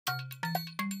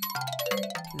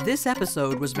This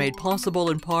episode was made possible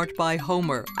in part by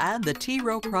Homer and the T.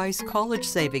 Rowe Price College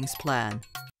Savings Plan.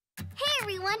 Hey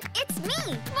everyone, it's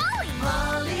me, Molly!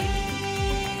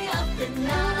 Molly of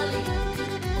Denali.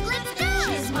 Let's go!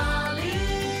 She's Molly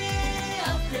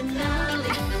of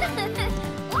Denali.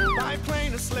 By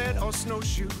plane, a sled, or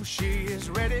snowshoe, she is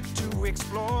ready to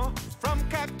explore. From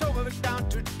Cactoga down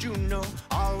to Juneau,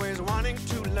 always wanting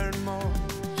to learn more.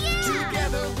 Yeah!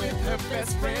 Together with her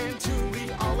best friend,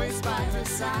 Tooey, always by her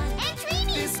side. And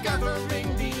Trini!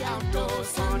 Discovering the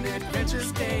outdoors on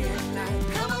adventures day and night.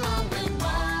 Come along with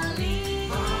Molly.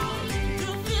 Molly.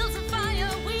 Through fields of fire,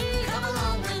 we come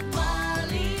along with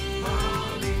Molly.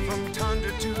 Molly. From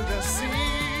tundra to the sea.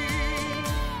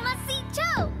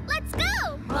 Mosquito, let's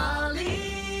go!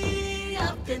 Molly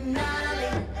of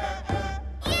Denali.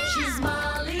 Yeah! She's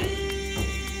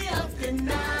Molly of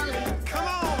Denali. Come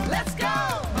on! Let's go!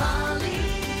 Molly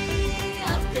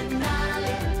of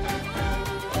Denali.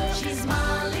 She's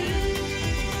Molly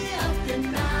of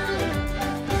Denali.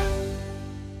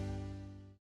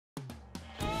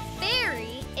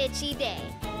 Very itchy day.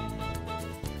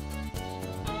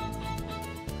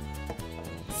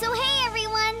 So hey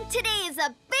everyone, today is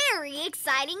a very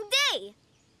exciting day.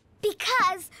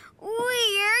 Because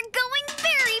we're going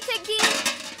berry picking.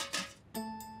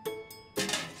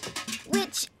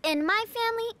 Which, in my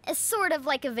family, is sort of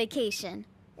like a vacation.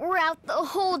 We're out the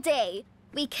whole day.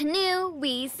 We canoe,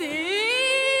 we sing.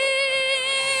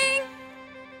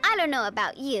 I don't know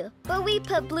about you, but we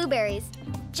put blueberries,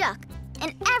 juck,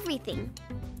 and everything.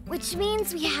 Which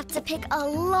means we have to pick a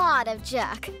lot of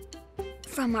juck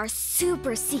from our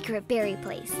super secret berry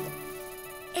place.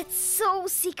 It's so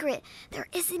secret, there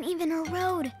isn't even a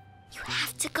road. You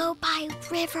have to go by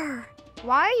river.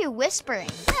 Why are you whispering?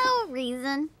 No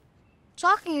reason.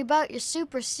 Talking about your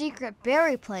super secret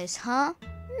berry place, huh?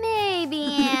 Maybe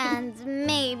and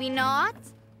maybe not.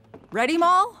 Ready,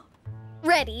 Moll?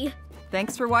 Ready.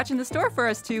 Thanks for watching the store for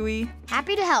us, Tooey.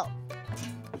 Happy to help.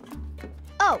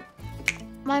 Oh,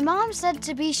 my mom said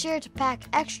to be sure to pack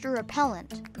extra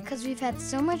repellent because we've had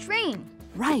so much rain.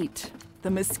 Right. The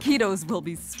mosquitoes will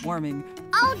be swarming.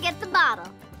 I'll get the bottle.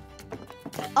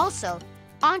 Also,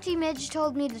 Auntie Midge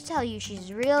told me to tell you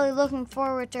she's really looking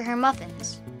forward to her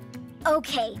muffins.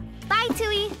 Okay. Bye,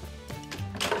 Tooey.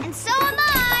 And so am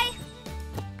I.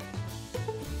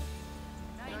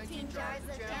 19 jars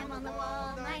of jam on the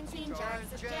wall, 19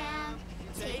 jars of jam.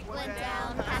 Take one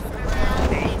down, pass it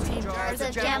around. 18 jars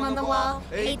of jam on the wall,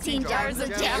 18 jars of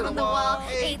jam on the wall,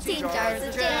 18 jars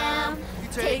of jam.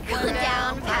 Take one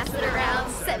down, pass it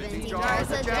around. 17 jars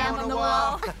of jam on the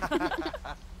wall.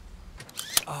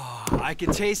 Oh, I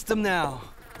can taste them now.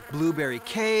 Blueberry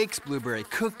cakes, blueberry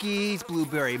cookies,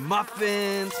 blueberry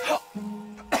muffins.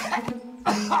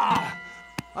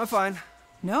 I'm fine.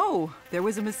 No, there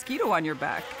was a mosquito on your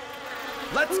back.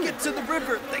 Let's get to the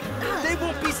river. They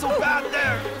won't be so bad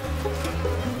there.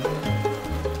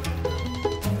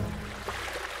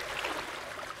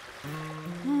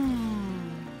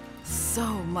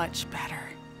 So much better.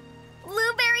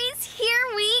 Blueberries, here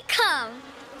we come.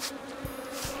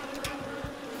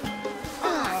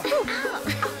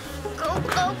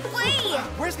 Go away.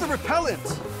 Where's the repellent?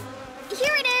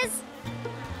 Here it is.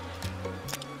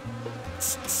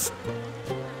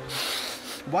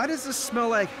 Why does this smell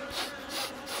like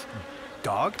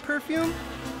dog perfume?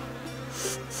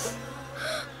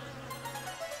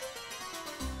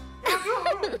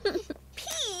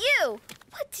 P.U.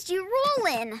 What did you roll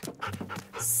in?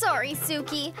 Sorry,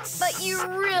 Suki, but you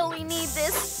really need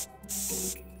this.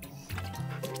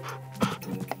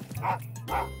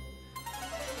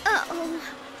 Uh-oh.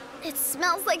 It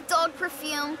smells like dog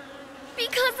perfume.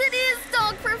 Because it is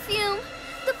dog perfume.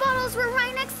 The bottles were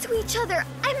right next to each other.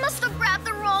 I must have grabbed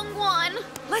the wrong one.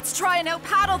 Let's try and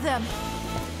out-paddle them.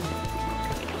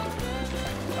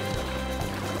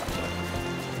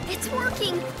 It's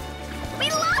working.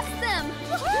 We lost them.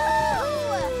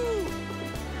 Woohoo!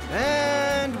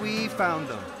 And we found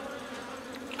them.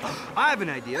 I have an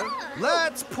idea.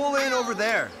 Let's pull in over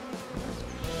there.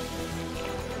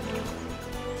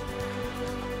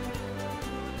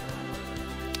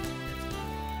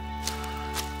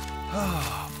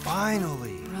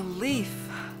 Finally. Relief.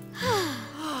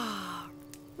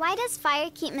 Why does fire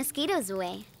keep mosquitoes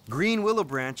away? Green willow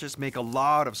branches make a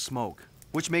lot of smoke,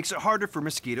 which makes it harder for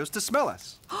mosquitoes to smell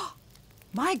us.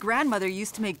 My grandmother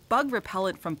used to make bug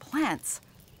repellent from plants.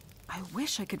 I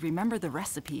wish I could remember the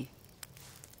recipe.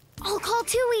 I'll call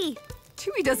Tooey.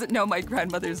 Tooey doesn't know my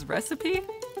grandmother's recipe.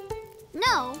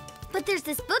 No, but there's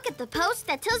this book at the post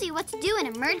that tells you what to do in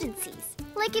emergencies.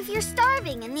 Like if you're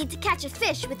starving and need to catch a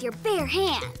fish with your bare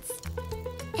hands.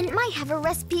 It might have a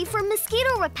recipe for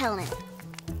mosquito repellent.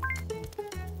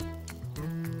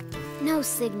 No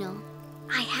signal.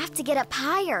 I have to get up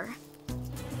higher.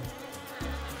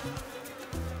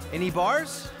 Any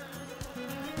bars?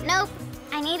 Nope,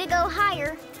 I need to go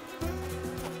higher.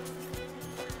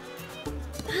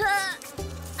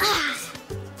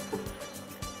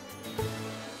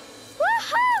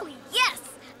 Woohoo! Yes!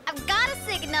 I've got a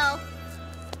signal.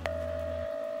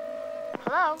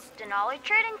 Hello, Denali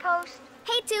Trading Post.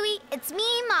 Hey, Tooey, it's me,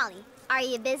 Molly. Are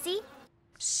you busy?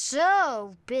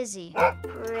 So busy.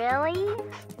 Really?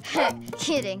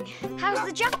 Kidding. How's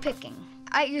the junk picking?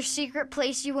 At your secret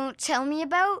place you won't tell me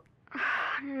about?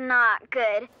 Not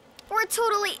good. We're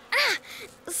totally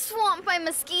swamped by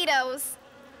mosquitoes.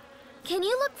 Can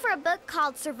you look for a book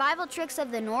called Survival Tricks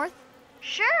of the North?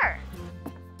 Sure.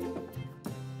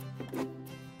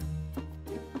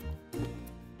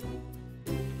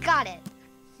 Got it.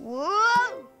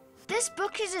 Whoa! This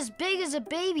book is as big as a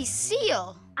baby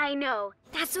seal. I know.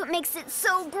 That's what makes it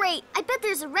so great. I bet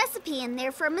there's a recipe in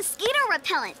there for mosquito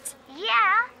repellent.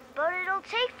 Yeah, but it'll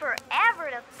take forever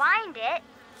to find it.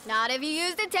 Not if you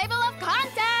use the table of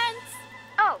contents.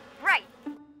 Oh, right.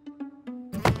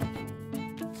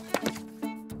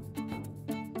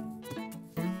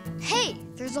 Hey,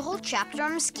 there's a whole chapter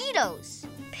on mosquitoes.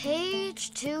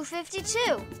 Page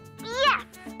 252. Yes.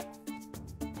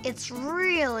 It's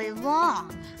really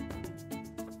long.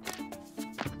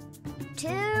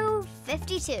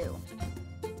 252.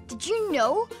 Did you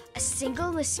know a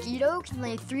single mosquito can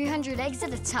lay 300 eggs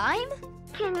at a time?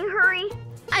 Can you hurry?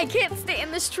 I can't stay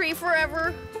in this tree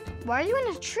forever. Why are you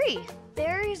in a tree?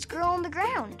 Berries grow on the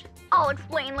ground. I'll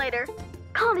explain later.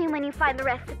 Call me when you find the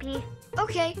recipe.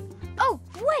 Okay. Oh,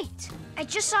 wait! I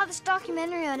just saw this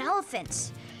documentary on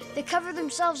elephants. They cover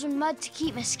themselves in mud to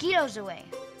keep mosquitoes away.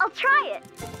 I'll try it.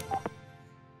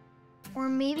 Or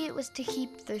maybe it was to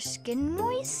keep their skin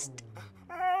moist?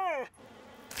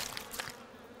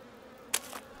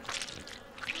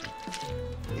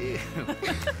 Ew.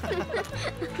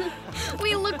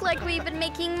 We look like we've been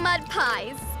making mud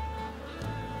pies.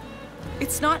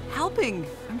 It's not helping.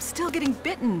 I'm still getting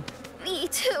bitten. Me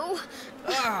too.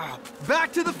 Ah,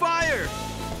 back to the fire!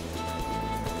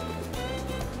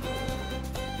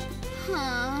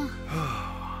 Huh.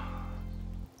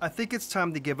 I think it's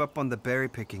time to give up on the berry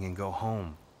picking and go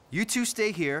home. You two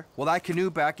stay here while I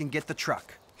canoe back and get the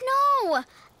truck. No!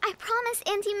 I promised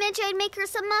Auntie Midge I'd make her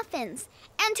some muffins.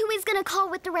 And Tooey's gonna call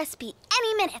with the recipe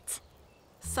any minute.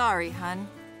 Sorry, hun.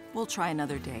 We'll try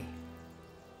another day.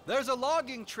 There's a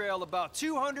logging trail about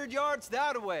 200 yards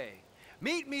that way.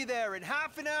 Meet me there in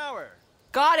half an hour.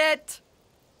 Got it!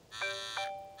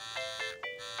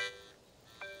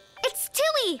 It's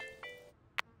Tooey!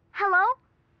 Hello?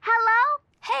 Hello?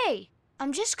 Hey,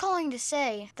 I'm just calling to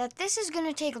say that this is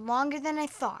gonna take longer than I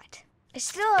thought. I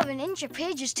still have an inch of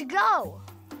pages to go.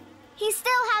 He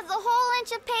still has a whole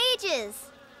inch of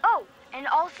pages. Oh, and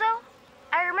also,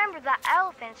 I remember that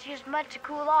elephants use mud to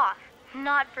cool off,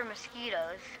 not for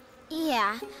mosquitoes.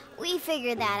 Yeah, we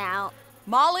figured that out.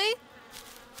 Molly?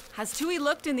 Has Tooey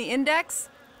looked in the index?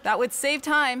 That would save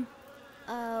time.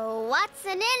 What's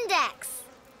an index?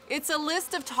 It's a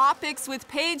list of topics with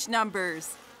page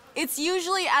numbers. It's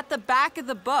usually at the back of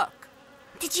the book.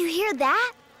 Did you hear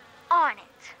that? On it.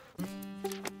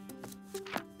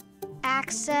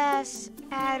 Access,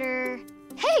 adder.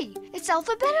 Hey, it's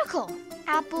alphabetical.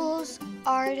 Apples,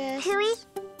 artists. Tooey,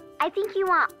 I think you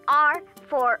want R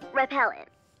for repellent.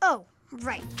 Oh,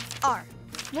 right. R.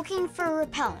 Looking for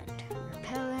repellent.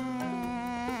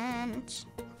 Repellent.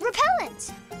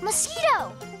 Repellent!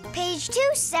 Mosquito! Page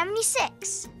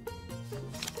 276.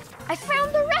 I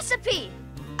found the recipe!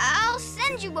 I'll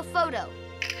send you a photo.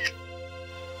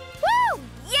 Woo!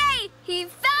 Yay! He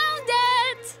found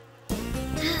it!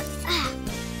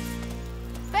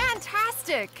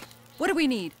 Fantastic! What do we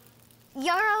need?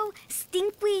 Yarrow,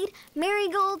 stinkweed,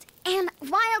 marigold, and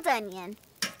wild onion.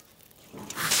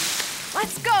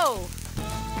 Let's go!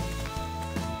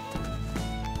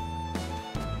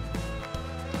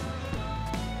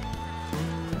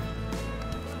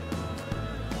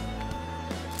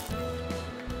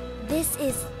 This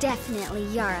is definitely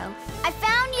yarrow. I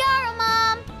found yarrow,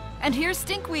 Mom! And here's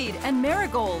stinkweed and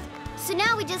marigold. So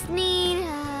now we just need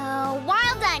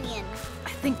wild onion.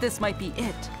 I think this might be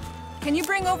it. Can you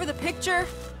bring over the picture?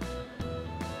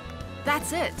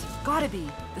 That's it. Gotta be.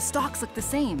 The stalks look the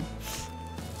same.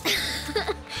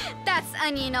 That's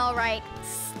onion, all right.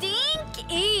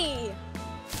 Stinky!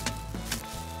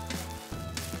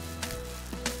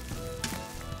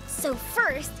 So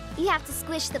first, you have to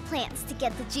squish the plants to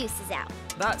get the juices out.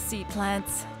 That's sea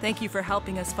plants. Thank you for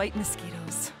helping us fight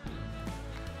mosquitoes.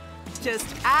 just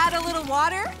add a little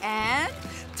water and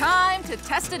time to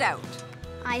test it out.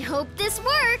 I hope this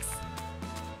works.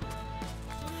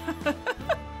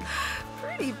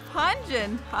 Pretty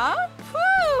pungent, huh?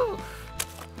 Whew!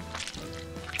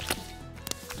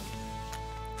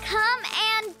 Come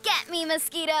and get me,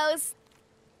 mosquitoes.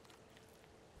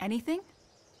 Anything?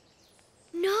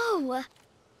 No,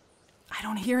 I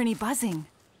don't hear any buzzing.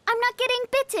 I'm not getting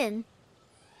bitten.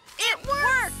 It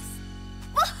works!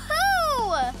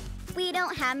 Woohoo! We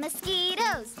don't have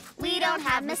mosquitoes. We don't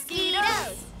have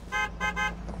mosquitoes.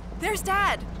 There's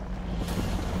Dad.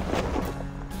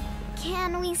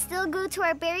 Can we still go to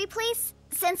our berry place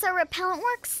since our repellent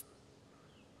works?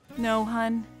 No,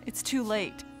 hun. It's too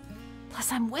late.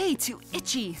 Plus, I'm way too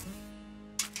itchy.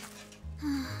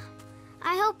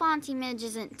 I hope Auntie Midge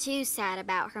isn't too sad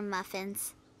about her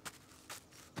muffins.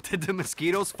 Did the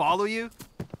mosquitoes follow you?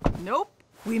 Nope.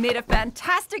 We made a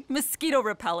fantastic mosquito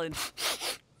repellent.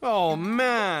 Oh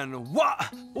man,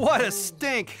 what a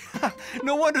stink!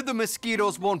 No wonder the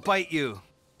mosquitoes won't bite you.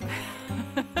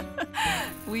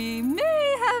 We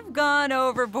may have gone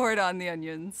overboard on the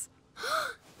onions.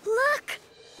 Look!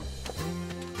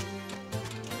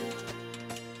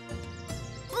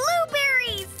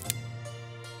 Blueberries!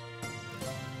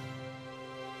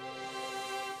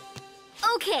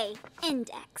 Okay,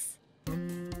 index.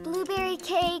 Blueberry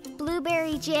cake,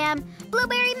 blueberry jam,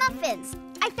 blueberry muffins.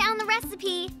 I found the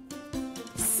recipe.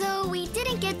 So we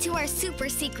didn't get to our super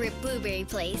secret blueberry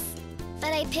place,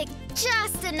 but I picked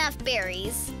just enough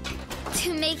berries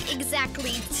to make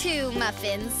exactly 2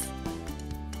 muffins.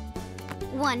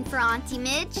 One for Auntie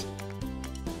Midge,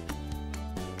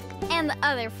 and the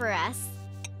other for us.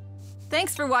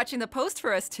 Thanks for watching the post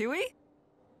for us, Tooey.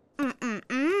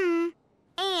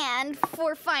 And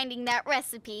for finding that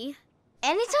recipe.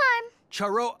 Anytime.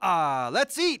 Charo,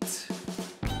 let's eat!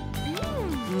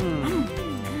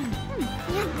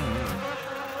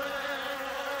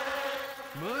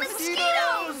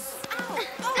 Mosquitoes!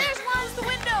 There's one at the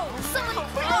window! Someone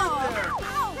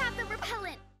grab the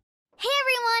repellent. Hey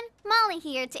everyone, Molly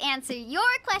here to answer your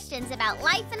questions about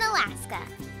life in Alaska.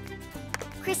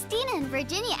 Christina in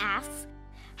Virginia asks,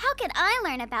 how can I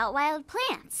learn about wild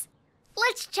plants?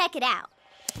 Let's check it out.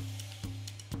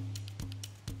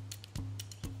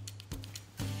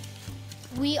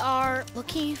 We are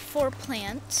looking for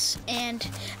plants and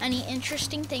any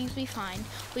interesting things we find.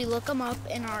 We look them up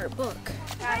in our book.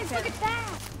 Guys, look at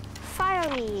that!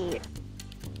 Fireweed.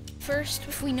 First,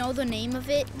 if we know the name of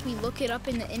it, we look it up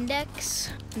in the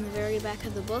index in the very back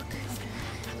of the book.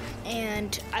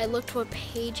 And I looked what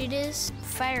page it is.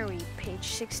 Fireweed, page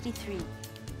 63.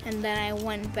 And then I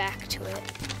went back to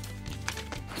it.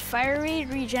 Fireweed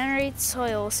regenerates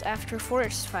soils after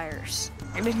forest fires.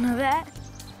 I didn't know that.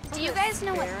 Do you guys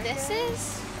know what this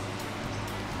is?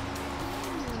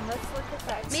 Let's look at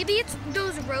that. Maybe it's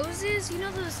those roses. You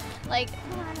know those like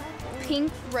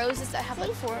pink roses that have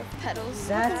like 4 petals?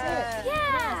 That's it.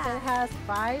 Yeah. Yes, it has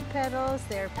 5 petals.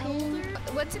 They're pink.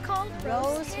 What's it called?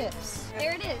 Rose hips.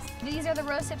 There it is. These are the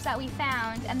rose hips that we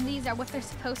found, and these are what they're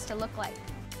supposed to look like.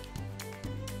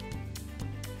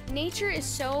 Nature is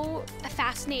so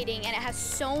fascinating, and it has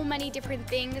so many different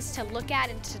things to look at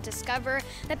and to discover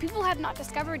that people have not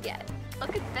discovered yet.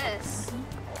 Look at this.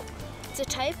 It's a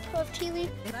type of tea leaf.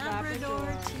 Labrador.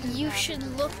 You should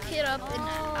look it up in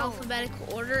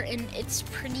alphabetical order, and it's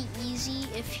pretty easy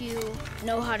if you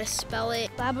know how to spell it.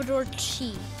 Labrador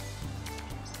tea.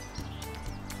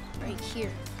 Right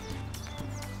here.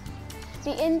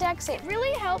 The index, it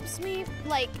really helps me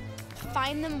like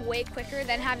find them way quicker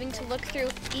than having to look through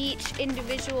each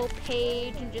individual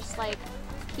page and just like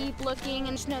keep looking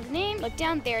and just know the name, look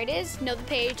down, there it is, know the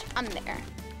page, I'm there.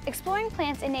 Exploring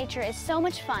plants in nature is so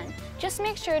much fun. Just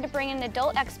make sure to bring in an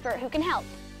adult expert who can help.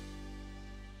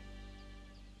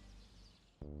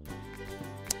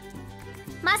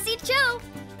 Masicho,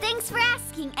 thanks for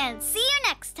asking and see you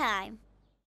next time.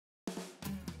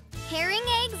 Herring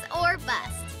eggs or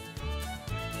bust?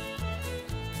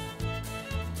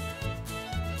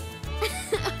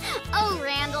 Oh,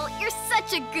 Randall, you're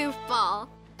such a goofball.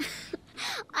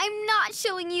 I'm not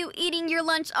showing you eating your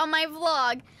lunch on my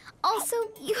vlog. Also,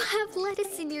 you have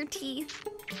lettuce in your teeth.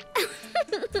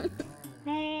 So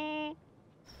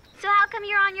how come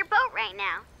you're on your boat right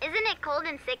now? Isn't it cold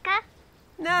in Sitka?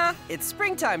 Nah, it's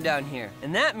springtime down here,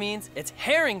 and that means it's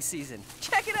herring season.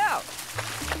 Check it out.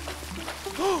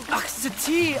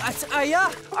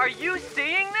 Are you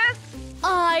seeing this?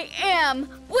 I am.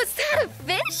 Was that a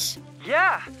fish?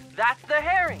 Yeah, that's the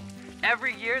herring.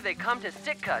 Every year they come to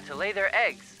Sitka to lay their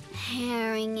eggs.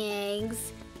 Herring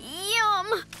eggs.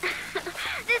 Yum!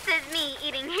 This is me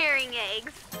eating herring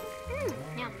eggs.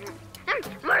 Yum, yum.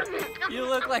 You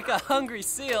look like a hungry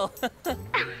seal.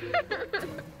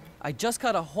 I just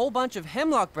cut a whole bunch of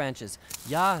hemlock branches.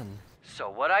 Yan. So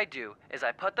what I do is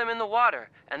I put them in the water,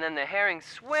 and then the herrings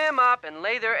swim up and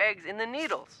lay their eggs in the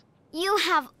needles. You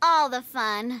have all the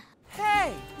fun.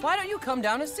 Hey, why don't you come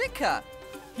down to Sitka?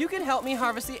 You can help me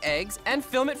harvest the eggs and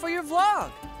film it for your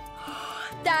vlog.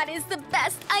 That is the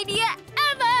best idea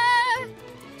ever!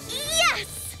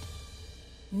 Yes!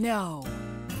 No.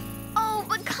 Oh,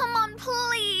 but come on,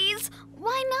 please.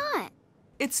 Why not?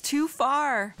 It's too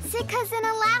far. Sitka's in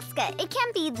Alaska. It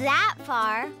can't be that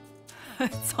far.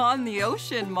 It's on the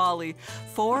ocean, Molly.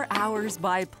 4 hours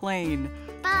by plane.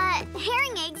 But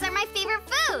herring eggs are my favorite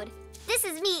food. This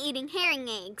is me eating herring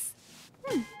eggs.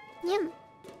 Yum.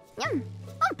 Yum.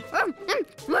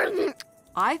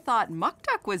 I thought muck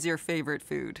duck was your favorite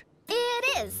food.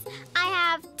 It is. I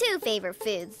have 2 favorite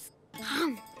foods.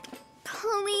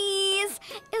 Please,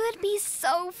 it would be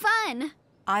so fun.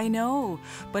 I know,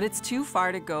 but it's too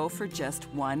far to go for just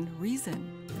one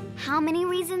reason. How many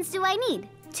reasons do I need?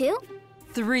 2?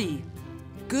 3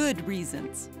 good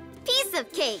reasons. Piece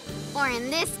of cake, or in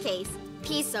this case,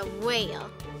 piece of whale.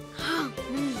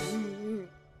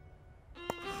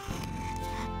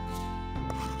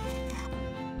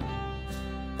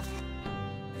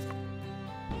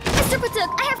 Mr.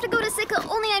 Patuk, I have to go to Sitka,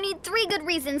 only I need 3 good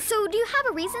reasons. So do you have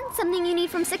a reason? Something you need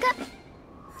from Sitka?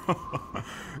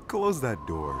 Close that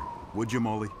door, would you,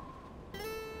 Molly?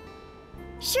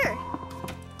 Sure.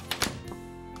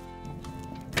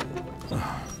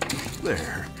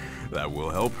 There, that will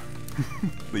help.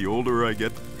 The older I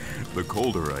get, the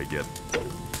colder I get.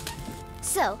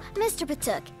 So, Mr.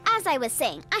 Patuk, as I was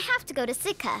saying, I have to go to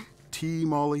Sitka. Tea,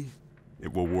 Molly.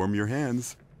 It will warm your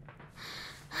hands.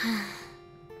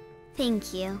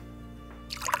 Thank you.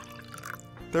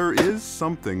 There is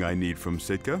something I need from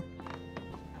Sitka.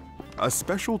 A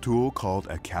special tool called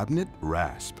a cabinet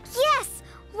rasp. Yes!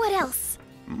 What else?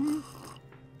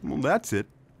 Well, that's it.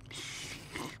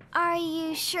 Are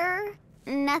you sure?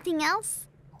 Nothing else?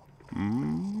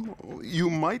 You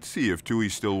might see if Tooey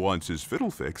still wants his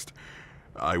fiddle fixed.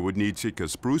 I would need Sitka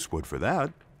spruce wood for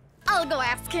that. I'll go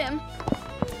ask him.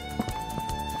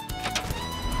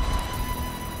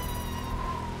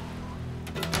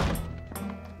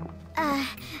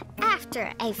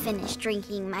 After I finish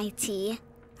drinking my tea.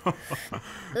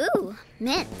 Ooh,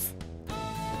 mint.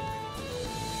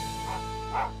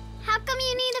 How come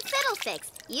you need a fiddle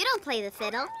fixed? You don't play the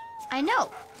fiddle. I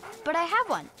know, but I have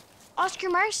one. Oscar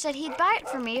Marsh said he'd buy it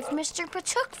for me if Mr.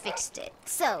 Patuk fixed it.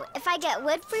 So, if I get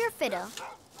wood for your fiddle,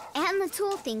 and the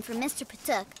tool thing for Mr.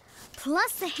 Patuk,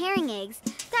 plus the herring eggs,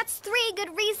 that's 3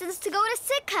 good reasons to go to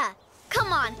Sitka.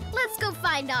 Come on, let's go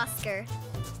find Oscar.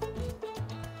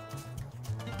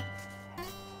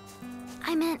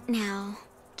 I meant now.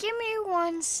 Give me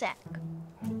 1 sec.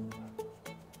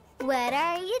 What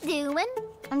are you doing?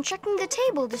 I'm checking the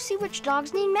table to see which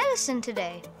dogs need medicine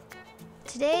today.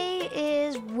 Today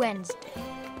is Wednesday.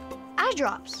 Eye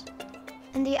drops.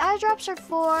 And the eye drops are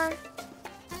for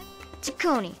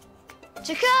Taconi.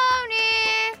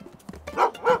 Taconi!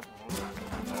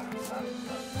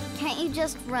 Can't you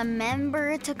just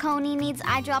remember Taconi needs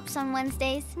eye drops on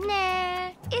Wednesdays?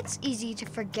 Nah, it's easy to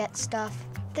forget stuff.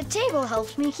 The table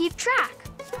helps me keep track.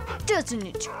 Doesn't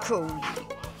it, Taconi?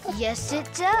 Yes,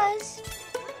 it does.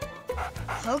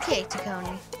 Okay,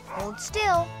 Taconi, hold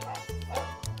still.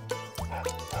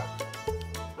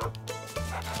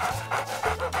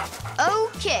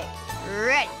 Okay,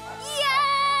 ready.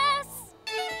 Yes!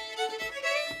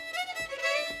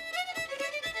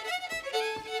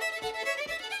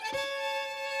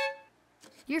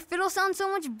 Your fiddle sounds so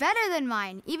much better than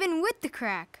mine, even with the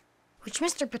crack. Which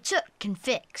Mr. Patuk can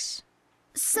fix.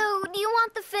 So, do you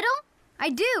want the fiddle?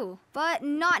 I do, but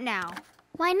not now.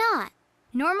 Why not?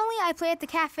 Normally, I play at the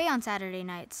cafe on Saturday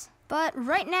nights. But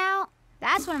right now,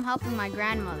 that's when I'm helping my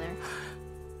grandmother.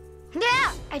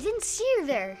 Yeah, I didn't see her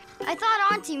there. I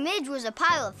thought Auntie Midge was a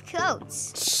pile of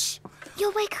coats. Shh,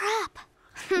 you'll wake her up.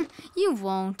 You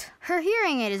won't. Her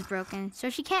hearing aid is broken, so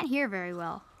she can't hear very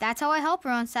well. That's how I help her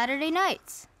on Saturday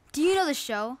nights. Do you know the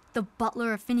show, The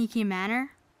Butler of Finicky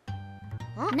Manor?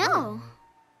 No.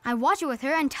 I watch it with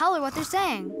her and tell her what they're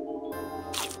saying.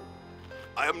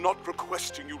 I am not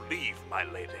requesting you leave, my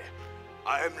lady.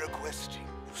 I am requesting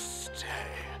you stay.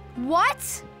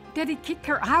 What? Did he kick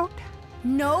her out?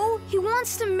 No, he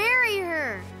wants to marry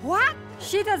her. What?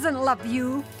 She doesn't love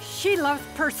you. She loves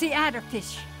Percy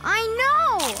Adderfish. I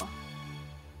know!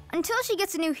 Until she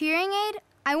gets a new hearing aid,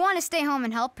 I want to stay home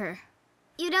and help her.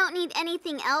 You don't need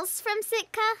anything else from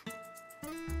Sitka?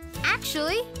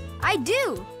 Actually, I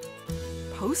do.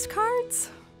 Postcards?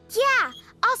 Yeah,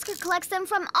 Oscar collects them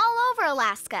from all over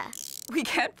Alaska. We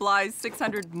can't fly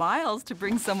 600 miles to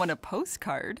bring someone a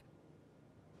postcard.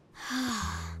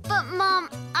 But, Mom,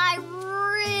 I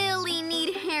really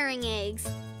need herring eggs.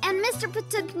 And Mr.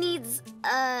 Patuk needs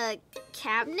a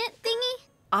cabinet thingy?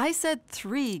 I said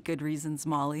 3 good reasons,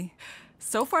 Molly.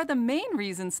 So far, the main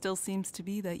reason still seems to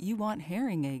be that you want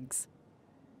herring eggs.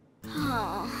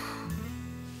 Oh.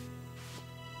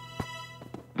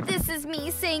 This is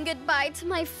me saying goodbye to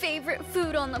my favorite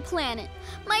food on the planet.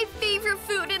 My favorite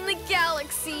food in the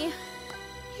galaxy.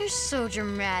 You're so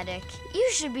dramatic. You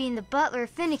should be in the Butler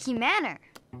Finicky Manor.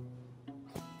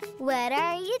 What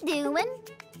are you doing?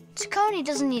 Tacony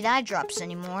doesn't need eye drops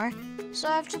anymore, so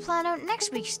I have to plan out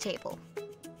next week's table.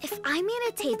 If I made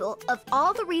a table of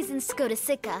all the reasons to go to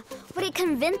Sitka, would it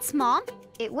convince Mom?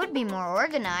 It would be more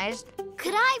organized.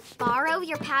 Could I borrow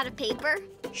your pad of paper?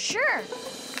 Sure.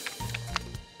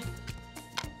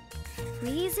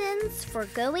 Reasons for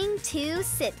going to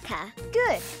Sitka.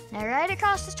 Good. Now right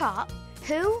across the top.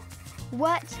 Who,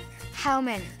 what, how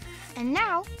many. And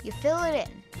now you fill it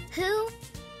in. Who?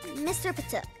 Mr.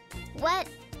 Patuk. What?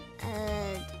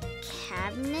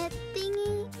 Cabinet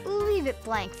thingy? Leave it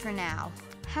blank for now.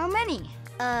 How many?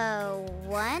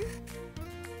 1.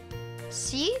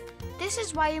 See? This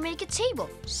is why you make a table,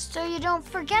 so you don't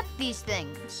forget these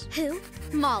things. Who?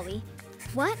 Molly.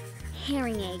 What?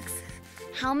 Herring eggs.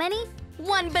 How many?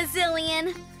 1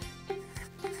 bazillion.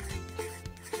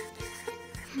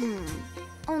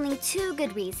 Only 2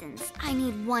 good reasons. I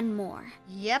need 1 more.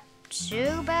 Yep.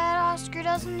 Too bad Oscar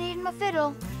doesn't need my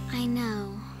fiddle. I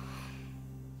know.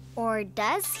 Or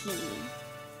does he?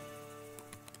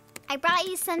 I brought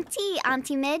you some tea,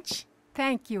 Auntie Midge.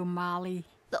 Thank you, Molly.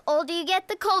 The older you get,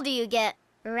 the colder you get,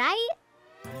 right?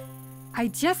 I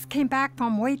just came back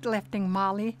from weightlifting,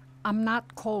 Molly. I'm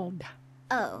not cold.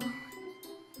 Oh.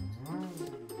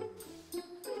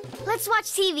 Let's watch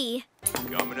TV.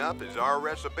 Coming up is our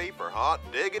recipe for hot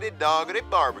diggity-doggity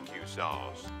barbecue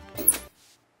sauce.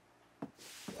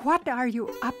 What are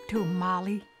you up to,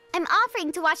 Molly? I'm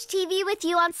offering to watch TV with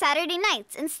you on Saturday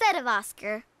nights instead of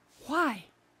Oscar. Why?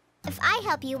 If I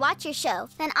help you watch your show,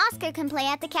 then Oscar can play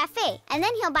at the cafe, and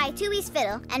then he'll buy Tooey's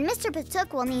fiddle, and Mr.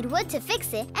 Patuk will need wood to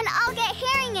fix it, and I'll get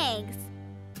herring eggs.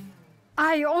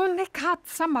 I only caught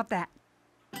some of that.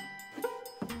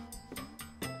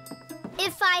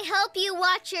 If I help you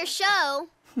watch your show...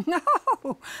 No,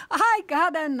 I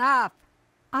got enough.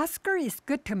 Oscar is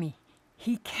good to me.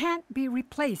 He can't be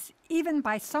replaced even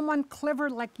by someone clever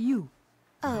like you.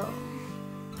 Oh.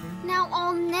 Now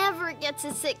I'll never get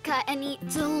to Sitka and eat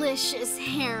delicious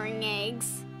herring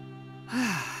eggs.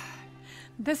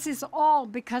 This is all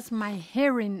because my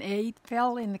hearing aid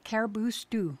fell in the caribou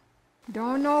stew.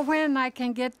 Don't know when I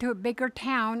can get to a bigger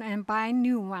town and buy a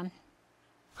new one.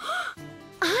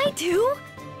 I do?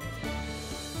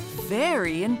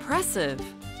 Very impressive.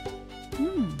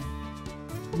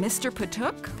 Mr.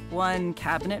 Patuk, 1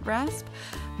 cabinet rasp.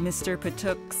 Mr.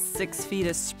 Patuk, 6 feet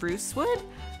of spruce wood.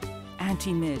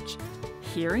 Auntie Midge,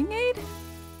 hearing aid?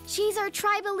 She's our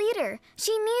tribal leader.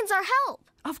 She needs our help.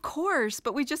 Of course,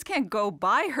 but we just can't go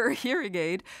buy her a hearing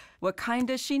aid. What kind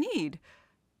does she need?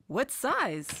 What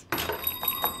size?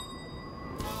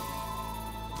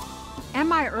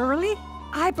 Am I early?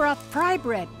 I brought fry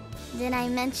bread. Did I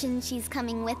mention she's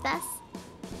coming with us?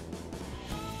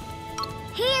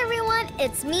 Hey everyone,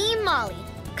 it's me, Molly,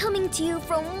 coming to you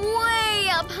from way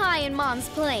up high in Mom's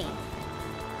plane.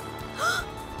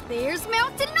 There's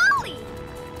Mount Denali!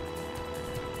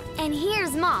 And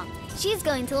here's Mom. She's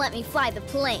going to let me fly the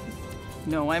plane.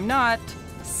 No, I'm not.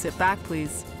 Sit back,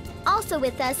 please. Also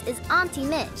with us is Auntie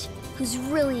Midge, who's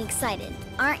really excited.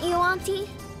 Aren't you, Auntie?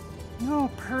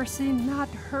 No, Percy, not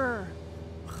her.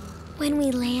 When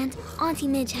we land, Auntie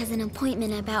Midge has an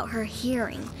appointment about her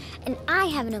hearing, and I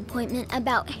have an appointment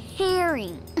about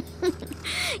herring.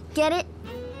 Get it?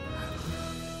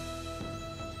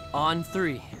 On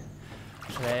 3.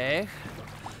 3,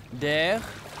 2,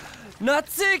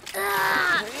 Natsik!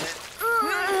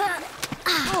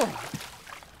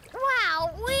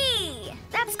 Wow-wee!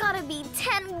 That's gotta be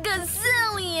 10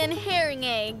 gazillion herring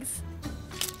eggs.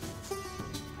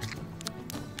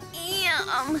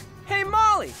 Yum! Hey,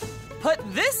 Molly! Put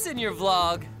this in your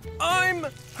vlog! I'm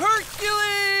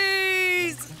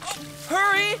Hercules!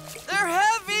 Hurry! They're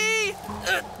heavy!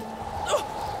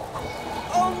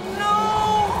 Oh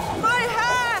no! My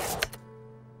hat!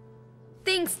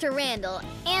 Thanks to Randall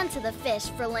and to the fish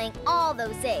for laying all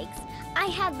those eggs. I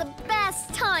had the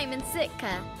best time in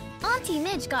Sitka. Auntie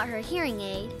Midge got her hearing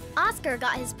aid. Oscar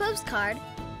got his postcard.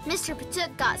 Mr.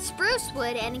 Patuk got spruce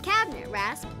wood and a cabinet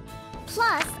rasp.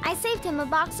 Plus, I saved him a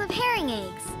box of herring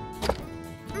eggs.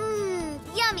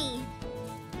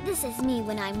 This is me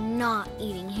when I'm not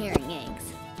eating herring eggs.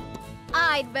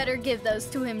 I'd better give those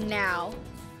to him now.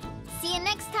 See you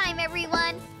next time,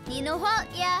 everyone.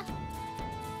 Hinuhot-ya.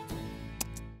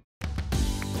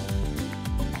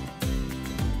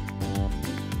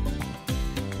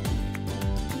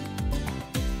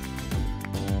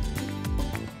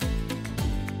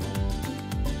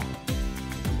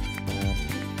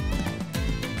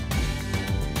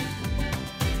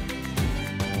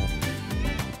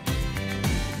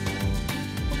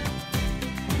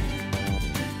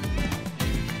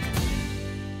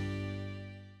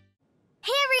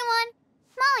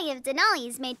 Of Denali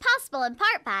is made possible in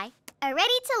part by a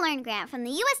Ready-to-Learn grant from the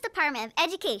U.S. Department of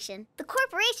Education, the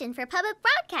Corporation for Public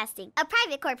Broadcasting, a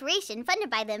private corporation funded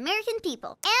by the American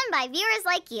people, and by viewers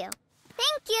like you.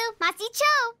 Thank you, Masi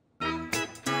Cho!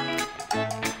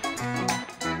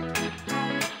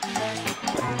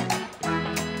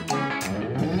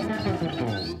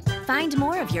 Find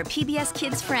more of your PBS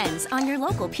Kids friends on your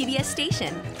local PBS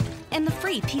station and the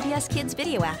free PBS Kids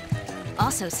video app.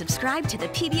 Also, subscribe to the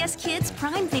PBS Kids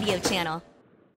Prime Video channel.